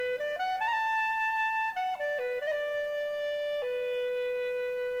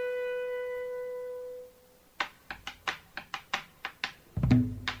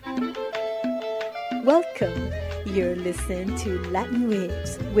Welcome. You're listening to Latin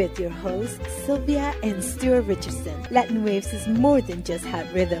Waves with your hosts, Sylvia and Stuart Richardson. Latin Waves is more than just hot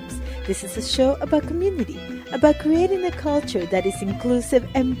rhythms. This is a show about community, about creating a culture that is inclusive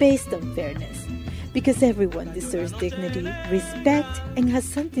and based on fairness. Because everyone deserves dignity, respect, and has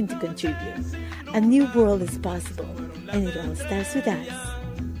something to contribute. A new world is possible, and it all starts with us.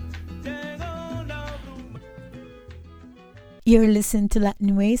 You're listening to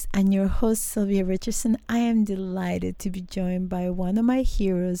Latin Waves and your host, Sylvia Richardson. I am delighted to be joined by one of my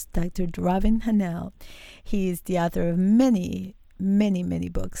heroes, Dr. Robin Hahnel. He is the author of many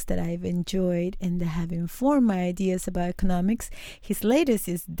books that I've enjoyed and that have informed my ideas about economics. His latest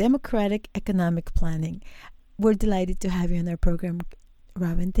is Democratic Economic Planning. We're delighted to have you on our program,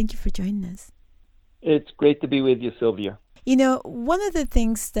 Robin. Thank you for joining us. It's great to be with you, Sylvia. You know, one of the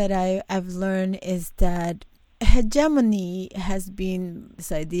things that I've learned is that hegemony has been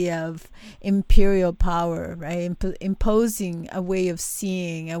this idea of imperial power, right? Imposing a way of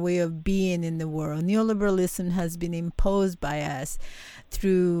seeing, a way of being in the world. Neoliberalism has been imposed by us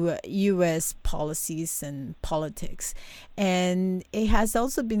through U.S. policies and politics. And it has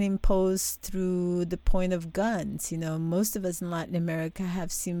also been imposed through the point of guns. You know, most of us in Latin America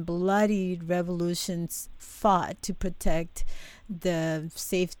have seen bloody revolutions fought to protect the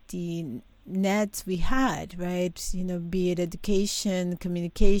safety nets we had, right? You know, be it education,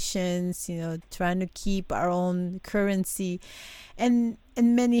 communications, you know, trying to keep our own currency. And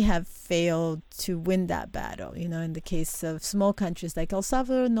many have failed to win that battle. You know, in the case of small countries like El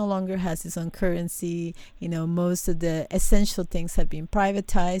Salvador, no longer has its own currency. You know, most of the essential things have been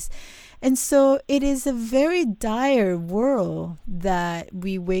privatized. And so it is a very dire world that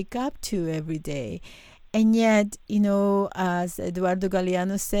we wake up to every day. And yet, you know, as Eduardo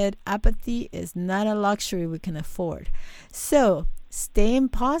Galeano said, apathy is not a luxury we can afford. So, staying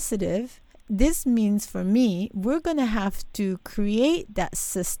positive, this means for me, we're going to have to create that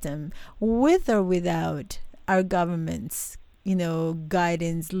system with or without our government's, you know,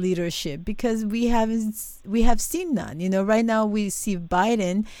 guidance, leadership, because we have seen none. You know, right now we see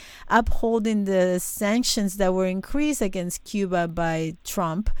Biden upholding the sanctions that were increased against Cuba by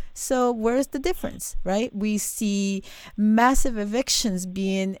Trump. So where's the difference, right? We see massive evictions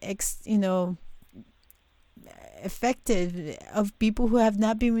being, effective of people who have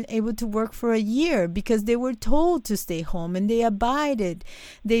not been able to work for a year because they were told to stay home and they abided.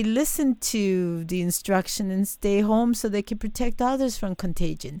 They listened to the instruction and stay home so they could protect others from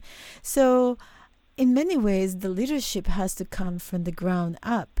contagion. So in many ways, the leadership has to come from the ground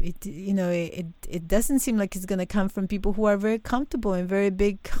up. It doesn't seem like it's going to come from people who are very comfortable in very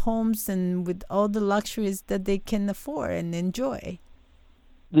big homes and with all the luxuries that they can afford and enjoy.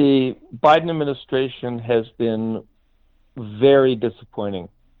 The Biden administration has been very disappointing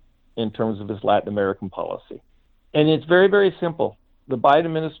in terms of its Latin American policy. And it's very, very simple. The Biden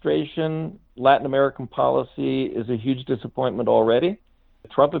administration Latin American policy is a huge disappointment already. The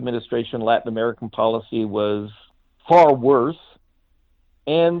Trump administration Latin American policy was far worse.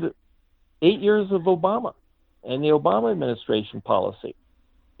 And 8 years of Obama and the Obama administration policy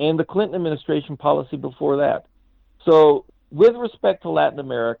and the Clinton administration policy before that. So with respect to Latin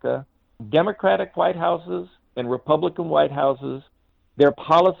America, Democratic White Houses and Republican White Houses, their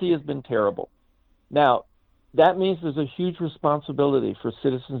policy has been terrible. Now, that means there's a huge responsibility for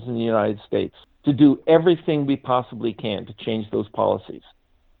citizens in the United States to do everything we possibly can to change those policies.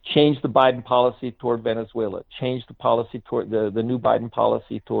 Change the Biden policy toward Venezuela. Change the policy toward the new Biden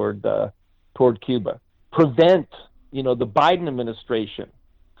policy toward Cuba. Prevent, the Biden administration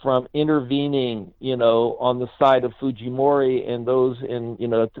from intervening, on the side of Fujimori and those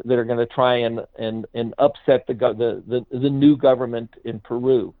that are going to try and upset the new government in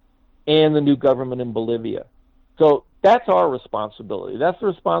Peru and the new government in Bolivia. So that's our responsibility. That's the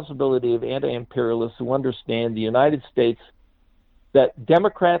responsibility of anti-imperialists who understand the United States, that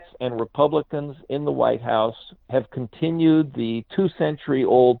Democrats and Republicans in the White House have continued the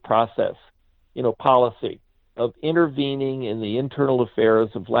 2-century-old process, policy of intervening in the internal affairs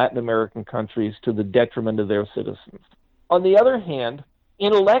of Latin American countries to the detriment of their citizens. On the other hand,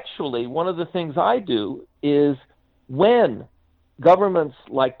 intellectually, one of the things I do is when governments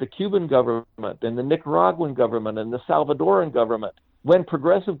like the Cuban government and the Nicaraguan government and the Salvadoran government, when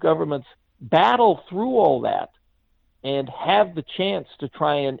progressive governments battle through all that and have the chance to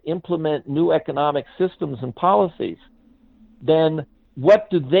try and implement new economic systems and policies, then what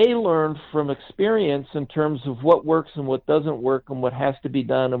do they learn from experience in terms of what works and what doesn't work and what has to be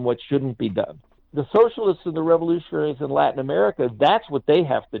done and what shouldn't be done? The socialists and the revolutionaries in Latin America, that's what they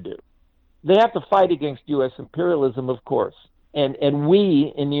have to do. They have to fight against U.S. imperialism, of course. And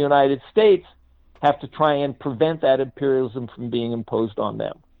we in the United States have to try and prevent that imperialism from being imposed on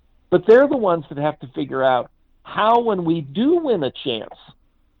them. But they're the ones that have to figure out how, when we do win a chance,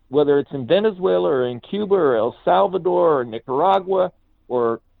 whether it's in Venezuela or in Cuba or El Salvador or Nicaragua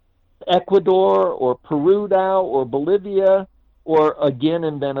or Ecuador or Peru now or Bolivia or again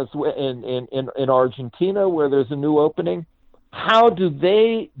in Venezuela, in Argentina where there's a new opening, how do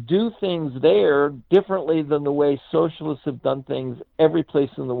they do things there differently than the way socialists have done things every place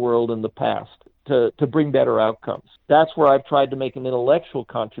in the world in the past to bring better outcomes? That's where I've tried to make an intellectual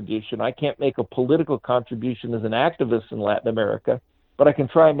contribution. I can't make a political contribution as an activist in Latin America, but I can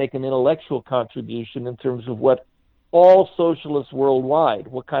try and make an intellectual contribution in terms of what all socialists worldwide,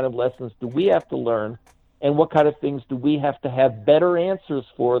 what kind of lessons do we have to learn, and what kind of things do we have to have better answers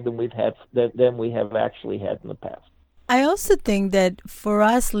for than we have actually had in the past. I also think that for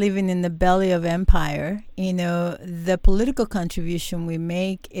us living in the belly of empire, the political contribution we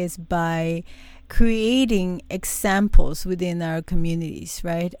make is by creating examples within our communities,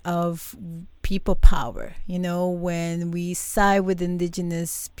 right, of people power. When we side with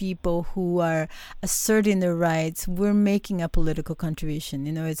indigenous people who are asserting their rights, we're making a political contribution.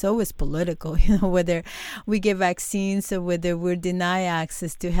 It's always political, whether we get vaccines or whether we deny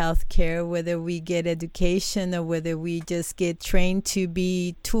access to health care, whether we get education or whether we just get trained to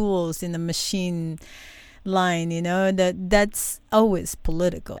be tools in a machine line, that's always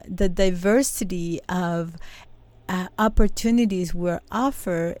political. The diversity of opportunities we're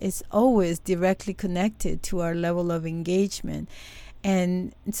offered is always directly connected to our level of engagement.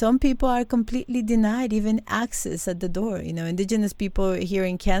 And some people are completely denied even access at the door. Indigenous people here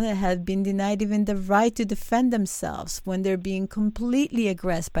in Canada have been denied even the right to defend themselves when they're being completely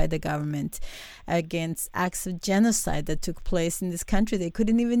aggressed by the government against acts of genocide that took place in this country. They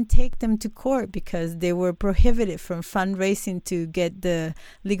couldn't even take them to court because they were prohibited from fundraising to get the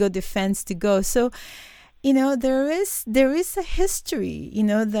legal defense to go. So, there is a history,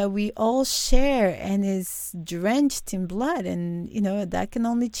 that we all share and is drenched in blood. And, that can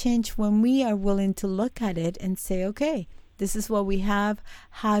only change when we are willing to look at it and say, okay, this is what we have.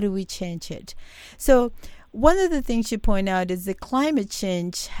 How do we change it? So one of the things you point out is that climate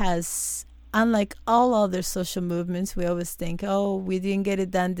change has, unlike all other social movements, we always think, oh, we didn't get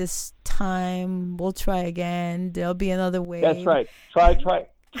it done this time. We'll try again. There'll be another wave. That's right.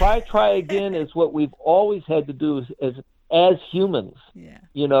 Try again is what we've always had to do as humans,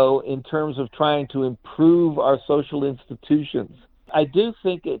 in terms of trying to improve our social institutions. I do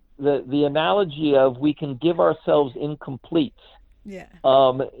think the analogy of we can give ourselves incomplete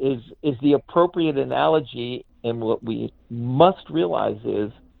is the appropriate analogy. And what we must realize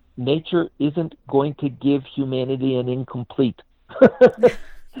is nature isn't going to give humanity an incomplete.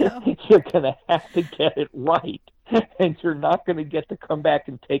 You're going to have to get it right. And you're not going to get to come back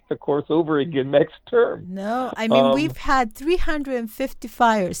and take the course over again next term. No, I mean, we've had 350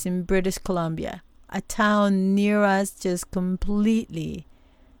 fires in British Columbia. A town near us just completely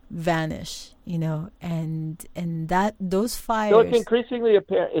vanish, and that those fires. So it's increasingly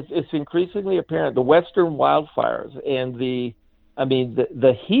apparent. It's increasingly apparent. The Western wildfires and the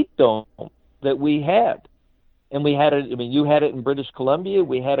heat dome that we had, and we had it. I mean, you had it in British Columbia.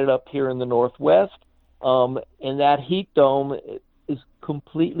 We had it up here in the Northwest. And that heat dome is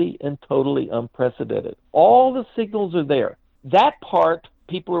completely and totally unprecedented. All the signals are there. That part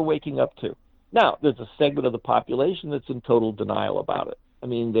people are waking up to. Now, there's a segment of the population that's in total denial about it. I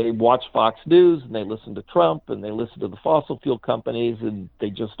mean, they watch Fox News and they listen to Trump and they listen to the fossil fuel companies and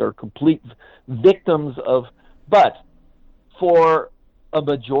they just are complete victims of. But for a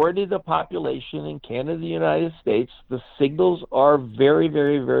majority of the population in Canada and the United States, the signals are very,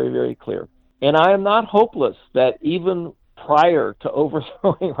 very, very, very clear. And I am not hopeless that even prior to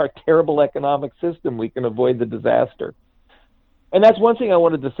overthrowing our terrible economic system, we can avoid the disaster. And that's one thing I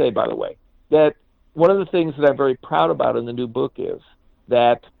wanted to say, by the way, that one of the things that I'm very proud about in the new book is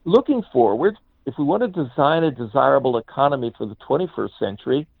that looking forward, if we want to design a desirable economy for the 21st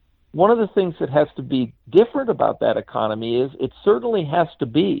century, one of the things that has to be different about that economy is it certainly has to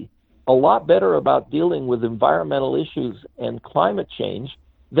be a lot better about dealing with environmental issues and climate change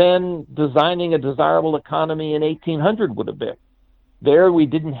than designing a desirable economy in 1800 would have been. There we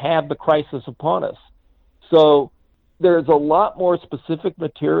didn't have the crisis upon us. So there's a lot more specific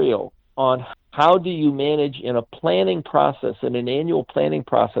material on how do you manage in a planning process, in an annual planning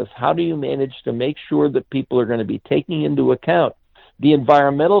process, how do you manage to make sure that people are going to be taking into account the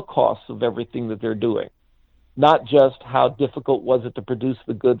environmental costs of everything that they're doing, not just how difficult was it to produce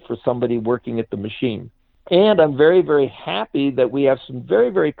the good for somebody working at the machine. And I'm very, very happy that we have some very,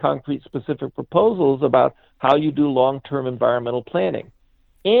 very concrete, specific proposals about how you do long-term environmental planning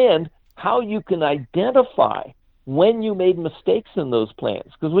and how you can identify when you made mistakes in those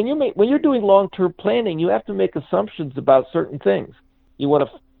plans. Because when you're doing long-term planning, you have to make assumptions about certain things. You want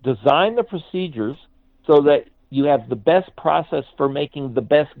to design the procedures so that you have the best process for making the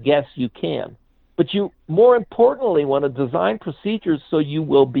best guess you can. But you, more importantly, want to design procedures so you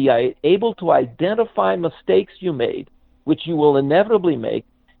will be able to identify mistakes you made, which you will inevitably make,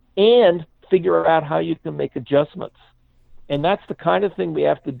 and figure out how you can make adjustments. And that's the kind of thing we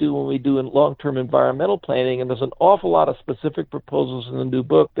have to do when we do in long-term environmental planning. And there's an awful lot of specific proposals in the new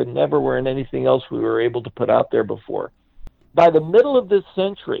book that never were in anything else we were able to put out there before. By the middle of this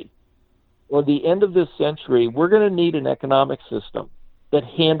century, or the end of this century, we're going to need an economic system that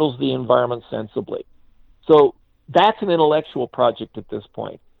handles the environment sensibly. So that's an intellectual project at this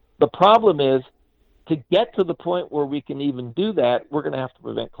point. The problem is, to get to the point where we can even do that, we're going to have to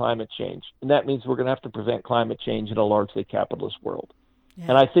prevent climate change. And that means we're going to have to prevent climate change in a largely capitalist world. Yeah.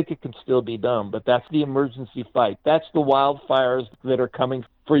 And I think it can still be done, but that's the emergency fight. That's the wildfires that are coming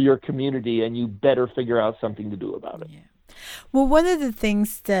for your community, and you better figure out something to do about it. Yeah. Well, one of the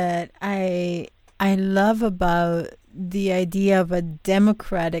things that I love about the idea of a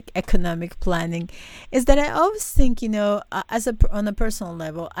democratic economic planning is that I always think, on a personal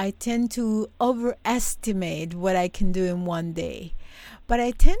level, I tend to overestimate what I can do in one day. But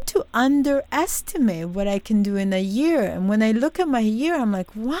I tend to underestimate what I can do in a year. And when I look at my year, I'm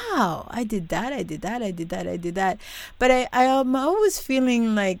like, wow, I did that. But I'm always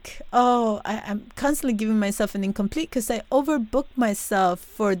feeling like, I'm constantly giving myself an incomplete because I overbook myself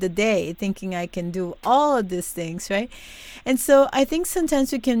for the day, thinking I can do all of these things, right? And so I think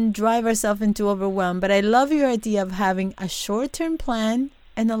sometimes we can drive ourselves into overwhelm. But I love your idea of having a short-term plan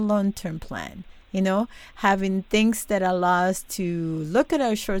and a long-term plan. Having things that allow us to look at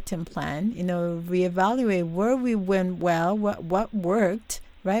our short-term plan, reevaluate where we went well, what worked,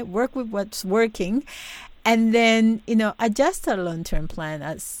 right? Work with what's working, and then, adjust our long-term plan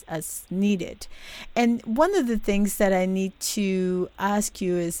as needed. And one of the things that I need to ask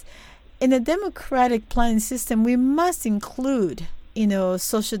you is, in a democratic planning system, we must include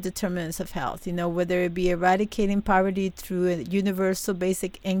social determinants of health, whether it be eradicating poverty through a universal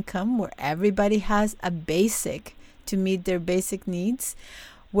basic income where everybody has a basic to meet their basic needs,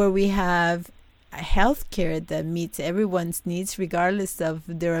 where we have a health care that meets everyone's needs regardless of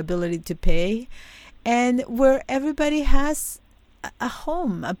their ability to pay, and where everybody has a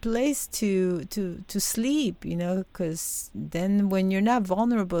home, a place to sleep, because then when you're not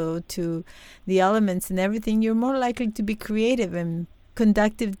vulnerable to the elements and everything, you're more likely to be creative and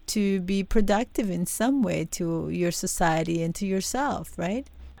conductive, to be productive in some way to your society and to yourself, right?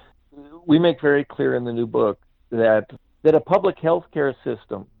 We make very clear in the new book that a public health care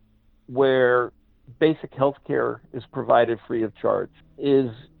system where basic health care is provided free of charge is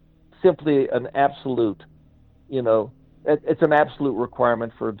simply an absolute, it's an absolute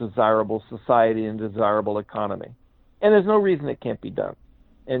requirement for a desirable society and desirable economy. And there's no reason it can't be done.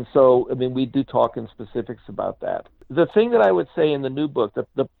 And so, we do talk in specifics about that. The thing that I would say in the new book,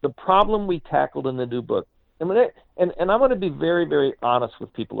 the problem we tackled in the new book, and I'm going to be very, very honest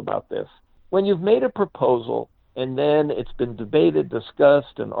with people about this. When you've made a proposal and then it's been debated,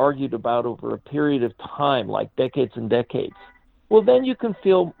 discussed, and argued about over a period of time, like decades and decades, well, then you can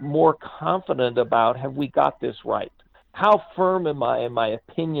feel more confident about, have we got this right? How firm am I in my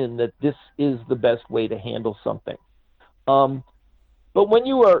opinion that this is the best way to handle something? But when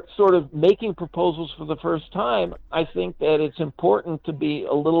you are sort of making proposals for the first time, I think that it's important to be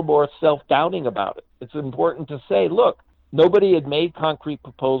a little more self-doubting about it. It's important to say, look, nobody had made concrete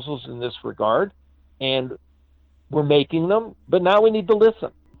proposals in this regard, and we're making them, but now we need to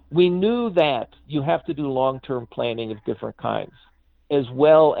listen. We knew that you have to do long-term planning of different kinds, as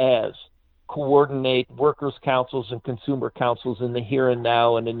well as coordinate workers' councils and consumer councils in the here and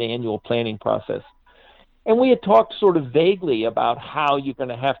now and in the annual planning process. And we had talked sort of vaguely about how you're going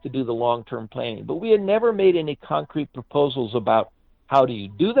to have to do the long-term planning, but we had never made any concrete proposals about how do you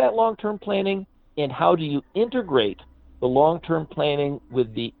do that long-term planning and how do you integrate the long-term planning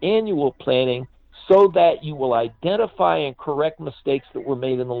with the annual planning so that you will identify and correct mistakes that were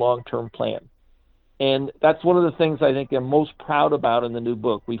made in the long-term plan. And that's one of the things I think I'm most proud about in the new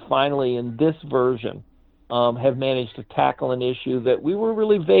book. We finally, in this version, have managed to tackle an issue that we were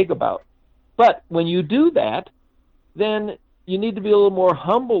really vague about. But when you do that, then you need to be a little more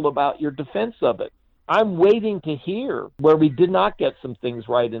humble about your defense of it. I'm waiting to hear where we did not get some things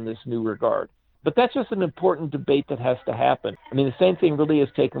right in this new regard. But that's just an important debate that has to happen. The same thing really has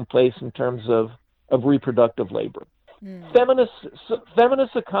taken place in terms of reproductive labor.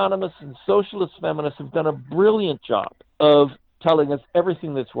 Feminist economists and socialist feminists have done a brilliant job of telling us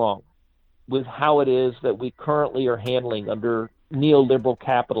everything that's wrong. with how it is that we currently are handling under neoliberal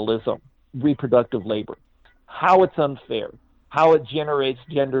capitalism, reproductive labor, how it's unfair, how it generates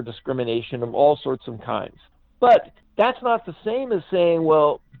gender discrimination of all sorts of kinds. But that's not the same as saying,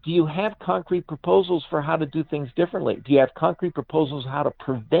 well, do you have concrete proposals for how to do things differently? Do you have concrete proposals how to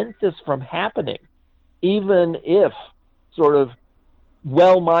prevent this from happening, even if sort of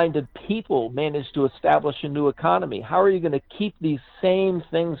well-minded people manage to establish a new economy? How are you going to keep these same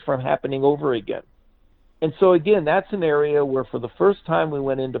things from happening over again? And so, again, that's an area where for the first time we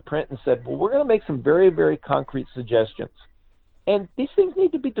went into print and said, well, we're going to make some very, very concrete suggestions. And these things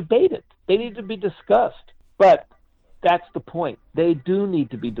need to be debated. They need to be discussed. But that's the point. They do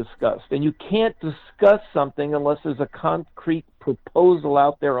need to be discussed. And you can't discuss something unless there's a concrete proposal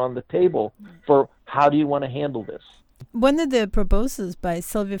out there on the table for how do you want to handle this. One of the proposals by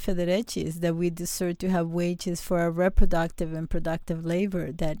Silvia Federici is that we deserve to have wages for our reproductive and productive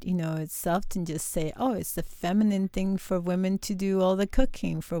labor. That, it's often just say, oh, it's the feminine thing for women to do all the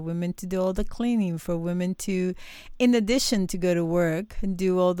cooking, for women to do all the cleaning, for women to, in addition to go to work and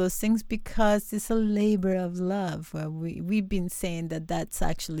do all those things because it's a labor of love. Well, we've been saying that that's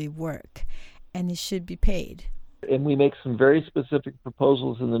actually work and it should be paid. And we make some very specific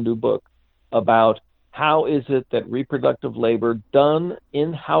proposals in the new book about how is it that reproductive labor done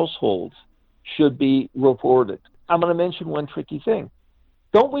in households should be rewarded. I'm going to mention one tricky thing.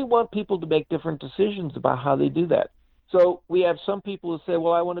 Don't we want people to make different decisions about how they do that? So we have some people who say,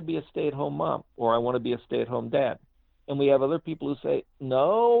 well, I want to be a stay-at-home mom, or I want to be a stay-at-home dad. And we have other people who say,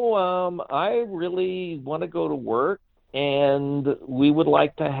 no, I really want to go to work, and we would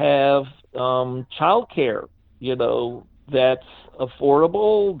like to have childcare, that's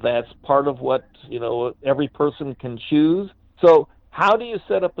affordable, that's part of what, every person can choose. So how do you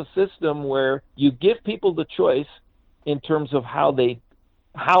set up a system where you give people the choice in terms of how they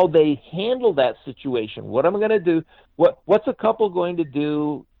handle that situation? What am I going to do? What's a couple going to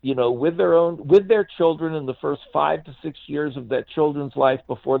do, with their children in the first 5 to 6 years of that children's life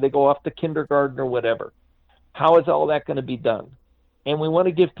before they go off to kindergarten or whatever? How is all that going to be done? And we want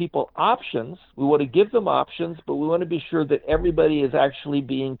to give people options. We want to give them options, but we want to be sure that everybody is actually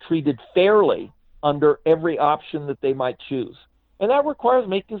being treated fairly under every option that they might choose. And that requires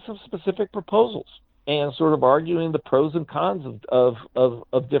making some specific proposals and sort of arguing the pros and cons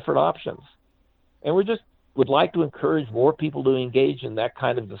of different options. And we just would like to encourage more people to engage in that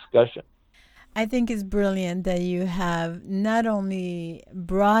kind of discussion. I think it's brilliant that you have not only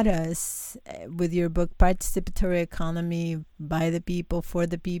brought us with your book, Participatory Economy, by the people, for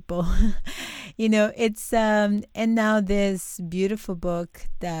the people. It's and now this beautiful book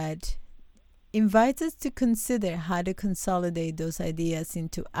that invites us to consider how to consolidate those ideas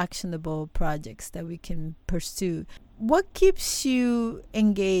into actionable projects that we can pursue. What keeps you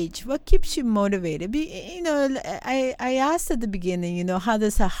engaged? What keeps you motivated? I asked at the beginning, how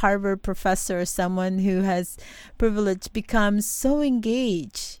does a Harvard professor or someone who has privilege become so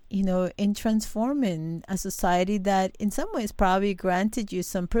engaged, in transforming a society that in some ways probably granted you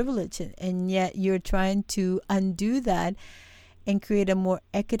some privilege, and yet you're trying to undo that and create a more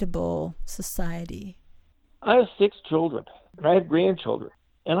equitable society? I have 6 children, and I have grandchildren,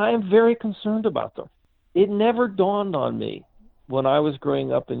 and I am very concerned about them. It never dawned on me when I was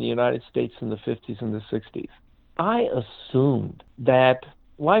growing up in the United States in the 50s and the 60s. I assumed that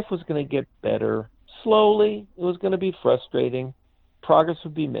life was going to get better slowly. It was going to be frustrating. Progress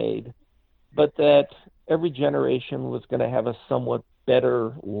would be made, but that every generation was going to have a somewhat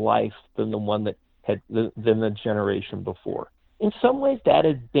better life than the one that than the generation before. In some ways, that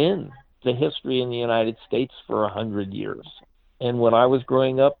had been the history in the United States for 100 years. And when I was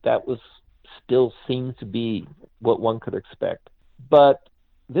growing up, that was still seemed to be what one could expect. But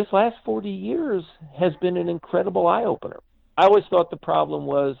this last 40 years has been an incredible eye-opener. I always thought the problem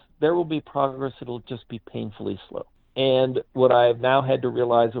was there will be progress, it'll just be painfully slow. And what I've now had to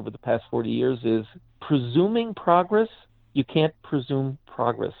realize over the past 40 years is presuming progress, you can't presume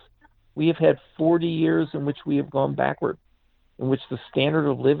progress. We have had 40 years in which we have gone backward, in which the standard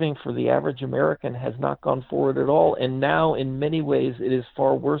of living for the average American has not gone forward at all. And now, in many ways, it is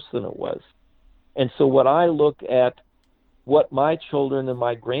far worse than it was. And so when I look at what my children and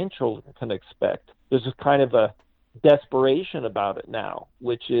my grandchildren can expect, there's a kind of a desperation about it now,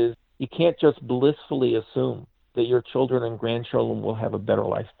 which is you can't just blissfully assume that your children and grandchildren will have a better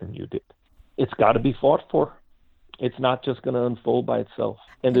life than you did. It's got to be fought for. It's not just going to unfold by itself.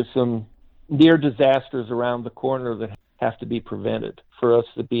 And there's some near disasters around the corner that have to be prevented for us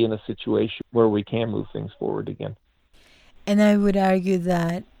to be in a situation where we can move things forward again. And I would argue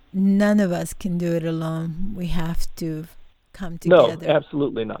that none of us can do it alone. We have to come together. No,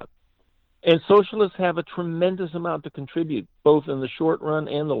 absolutely not. And socialists have a tremendous amount to contribute, both in the short run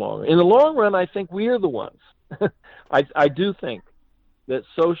and the long run. In the long run, I think we are the ones. I do think that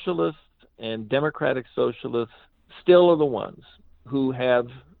socialists and democratic socialists still are the ones who have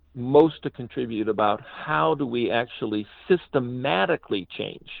most to contribute about how do we actually systematically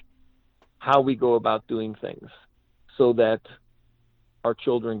change how we go about doing things so that our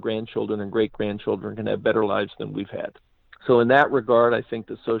children, grandchildren, and great-grandchildren can have better lives than we've had. So in that regard, I think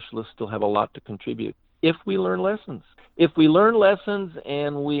the socialists still have a lot to contribute if we learn lessons. If we learn lessons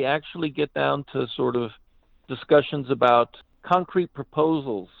and we actually get down to sort of discussions about concrete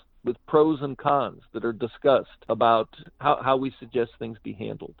proposals with pros and cons that are discussed about how we suggest things be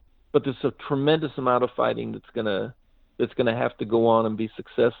handled. But there's a tremendous amount of fighting that's gonna have to go on and be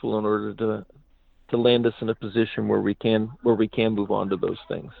successful in order to land us in a position where we can move on to those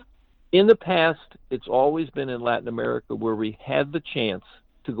things. In the past, it's always been in Latin America where we had the chance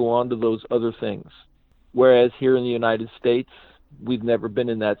to go on to those other things, whereas here in the United States, we've never been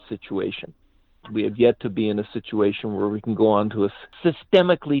in that situation. We have yet to be in a situation where we can go on to a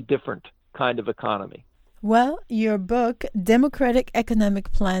systemically different kind of economy. Well, your book, Democratic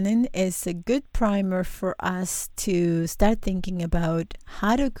Economic Planning, is a good primer for us to start thinking about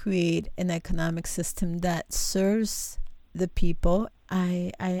how to create an economic system that serves the people.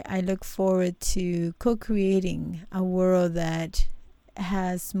 I look forward to co-creating a world that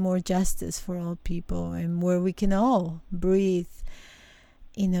has more justice for all people and where we can all breathe,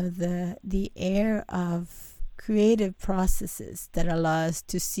 the air of creative processes that allow us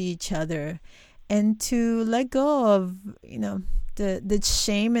to see each other and to let go of, the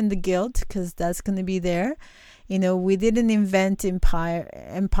shame and the guilt, because that's going to be there. We didn't invent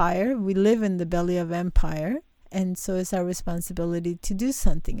empire. We live in the belly of empire. And so it's our responsibility to do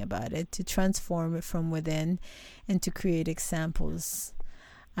something about it, to transform it from within and to create examples,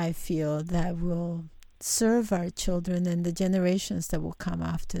 I feel, that will serve our children and the generations that will come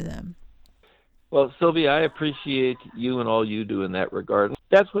after them. Well, Sylvia, I appreciate you and all you do in that regard.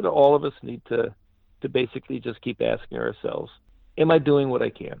 That's what all of us need to basically just keep asking ourselves. Am I doing what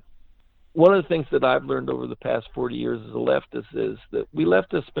I can? One of the things that I've learned over the past 40 years as a leftist is that we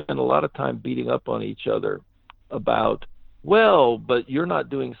leftists spend a lot of time beating up on each other about, well, but you're not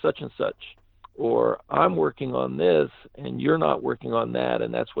doing such and such, or I'm working on this and you're not working on that,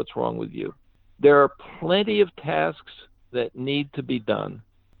 and that's what's wrong with you. There are plenty of tasks that need to be done,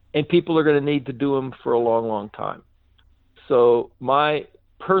 and people are going to need to do them for a long, long time. So my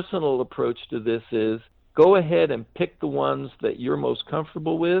personal approach to this is go ahead and pick the ones that you're most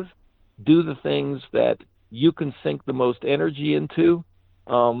comfortable with, do the things that you can sink the most energy into,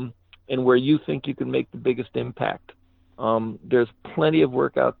 and where you think you can make the biggest impact. There's plenty of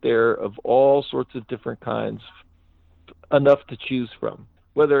work out there of all sorts of different kinds, enough to choose from.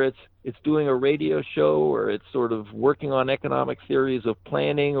 Whether it's doing a radio show, or it's sort of working on economic theories of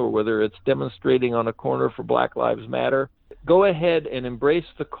planning, or whether it's demonstrating on a corner for Black Lives Matter, go ahead and embrace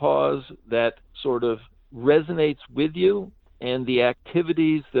the cause that sort of resonates with you and the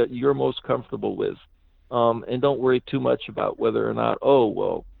activities that you're most comfortable with. And don't worry too much about whether or not,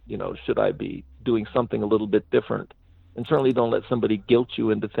 should I be doing something a little bit different? And certainly don't let somebody guilt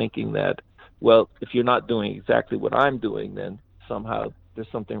you into thinking that, well, if you're not doing exactly what I'm doing, then somehow there's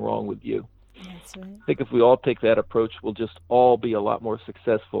something wrong with you. That's right. I think if we all take that approach, we'll just all be a lot more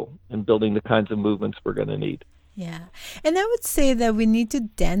successful in building the kinds of movements we're going to need. Yeah. And I would say that we need to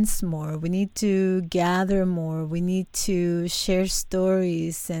dance more. We need to gather more. We need to share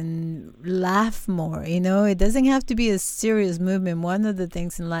stories and laugh more. It doesn't have to be a serious movement. One of the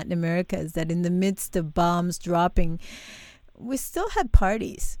things in Latin America is that in the midst of bombs dropping, we still had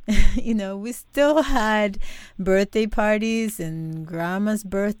parties. We still had birthday parties, and grandma's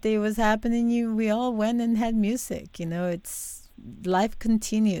birthday was happening. We all went and had music. It's life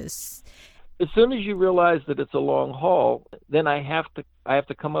continues. As soon as you realize that it's a long haul, then I have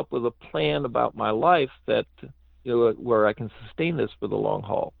to come up with a plan about my life that where I can sustain this for the long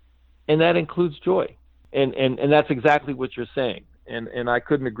haul, and that includes joy, and that's exactly what you're saying, and I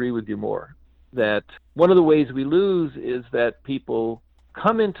couldn't agree with you more. That one of the ways we lose is that people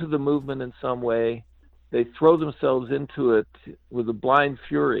come into the movement in some way, they throw themselves into it with a blind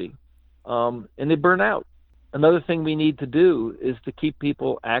fury, and they burn out. Another thing we need to do is to keep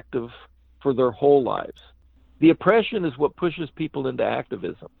people active for their whole lives. The oppression is what pushes people into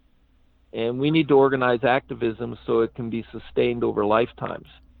activism. And we need to organize activism so it can be sustained over lifetimes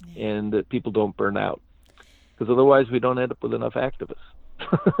and that people don't burn out. Because otherwise we don't end up with enough activists.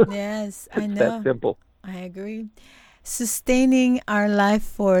 Yes, I know. It's that simple. I agree. sustaining our life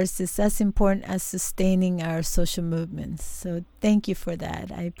force is as important as sustaining our social movements. So thank you for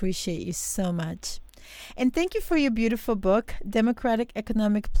that. I appreciate you so much. And thank you for your beautiful book, Democratic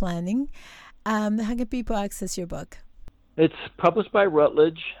Economic Planning. How can people access your book? It's published by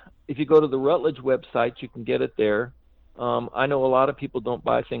Routledge. If you go to the Routledge website, you can get it there. I know a lot of people don't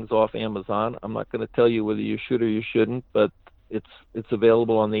buy things off Amazon. I'm not going to tell you whether you should or you shouldn't, but it's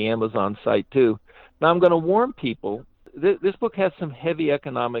available on the Amazon site too. Now, I'm going to warn people, this book has some heavy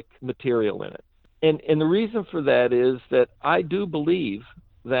economic material in it. And the reason for that is that I do believe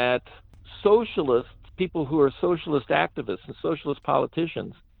that socialists, people who are socialist activists and socialist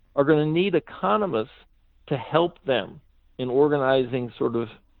politicians, are going to need economists to help them in organizing sort of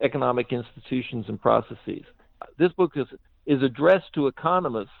economic institutions and processes. This book is addressed to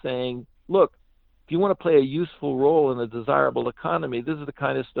economists saying, look, if you want to play a useful role in a desirable economy, this is the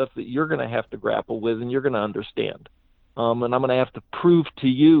kind of stuff that you're going to have to grapple with and you're going to understand. And I'm going to have to prove to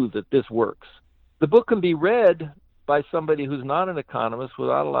you that this works. The book can be read by somebody who's not an economist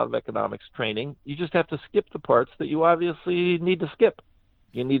without a lot of economics training. You just have to skip the parts that you obviously need to skip.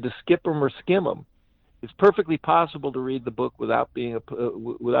 You need to skip them or skim them. It's perfectly possible to read the book without being a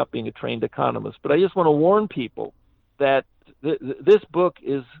trained economist. But I just want to warn people that this book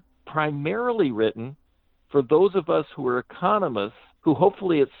is primarily written for those of us who are economists who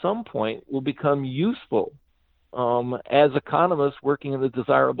hopefully at some point will become useful as economists working in a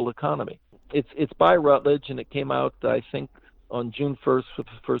desirable economy. It's by Routledge, and it came out, I think, on June 1st, for the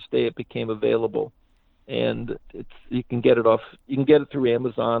first day it became available. And you can get it through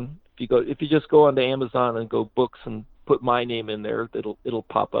Amazon. If you just go onto Amazon and go books and put my name in there, it'll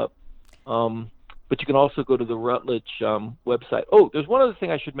pop up. But you can also go to the Routledge website. Oh, there's one other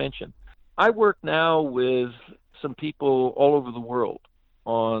thing I should mention. I work now with some people all over the world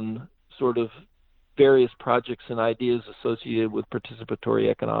on sort of various projects and ideas associated with participatory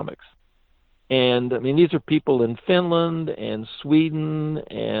economics. And I mean, these are people in Finland and Sweden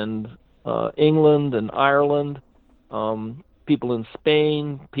and England and Ireland, people in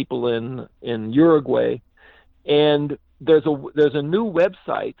Spain, people in Uruguay, and there's a new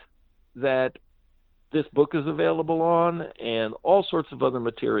website that this book is available on, and all sorts of other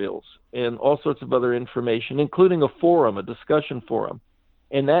materials and all sorts of other information, including a forum, a discussion forum.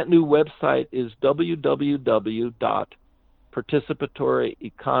 And that new website is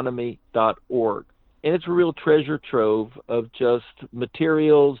www.participatory-economy.org. And it's a real treasure trove of just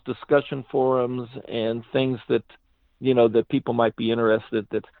materials, discussion forums, and things that, that people might be interested in,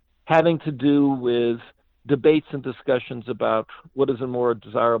 that having to do with debates and discussions about what does a more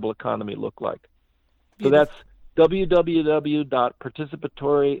desirable economy look like. Beautiful. So that's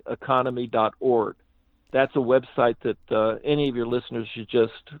www.participatory-economy.org. That's a website that any of your listeners should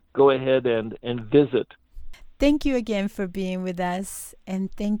just go ahead and visit. Thank you again for being with us, and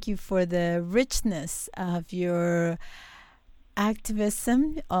thank you for the richness of your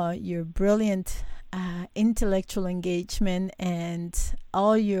activism, your brilliant intellectual engagement, and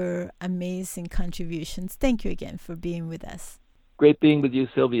all your amazing contributions. Thank you again for being with us. Great being with you,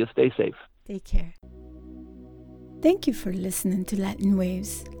 Sylvia. Stay safe. Take care. Thank you for listening to Latin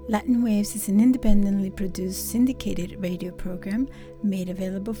Waves. Latin Waves is an independently produced syndicated radio program made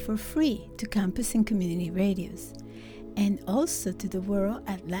available for free to campus and community radios, and also to the world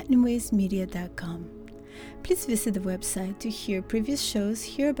at latinwavesmedia.com. Please visit the website to hear previous shows,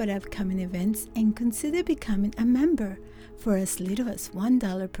 hear about upcoming events, and consider becoming a member for as little as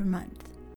 $1 per month.